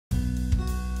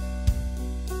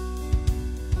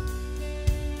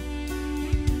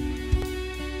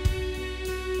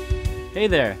Hey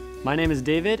there, my name is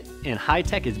David and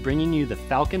Hi-Tec is bringing you the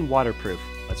Falcon Waterproof.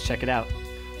 Let's check it out.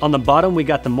 On the bottom we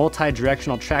got the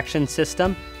multi-directional traction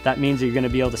system. That means you're going to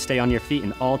be able to stay on your feet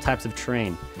in all types of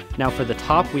terrain. Now for the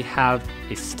top we have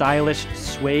a stylish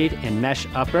suede and mesh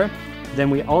upper. Then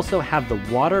we also have the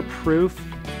waterproof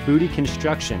bootie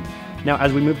construction. Now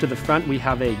as we move to the front we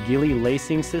have a ghillie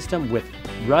lacing system with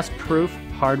Rustproof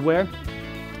hardware.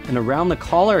 And around the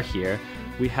collar here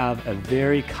we have a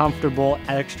very comfortable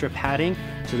extra padding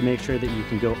to make sure that you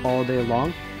can go all day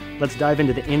long. Let's dive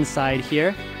into the inside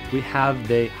here. We have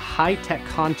the Hi-Tec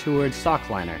contoured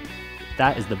sock liner.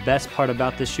 That is the best part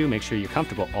about this shoe. Make sure you're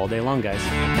comfortable all day long, guys.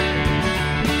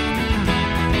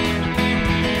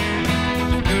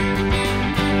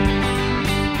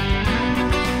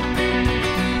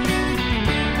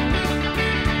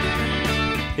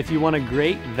 If you want a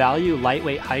great value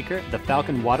lightweight hiker, the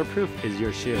Falcon Waterproof is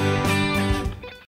your shoe.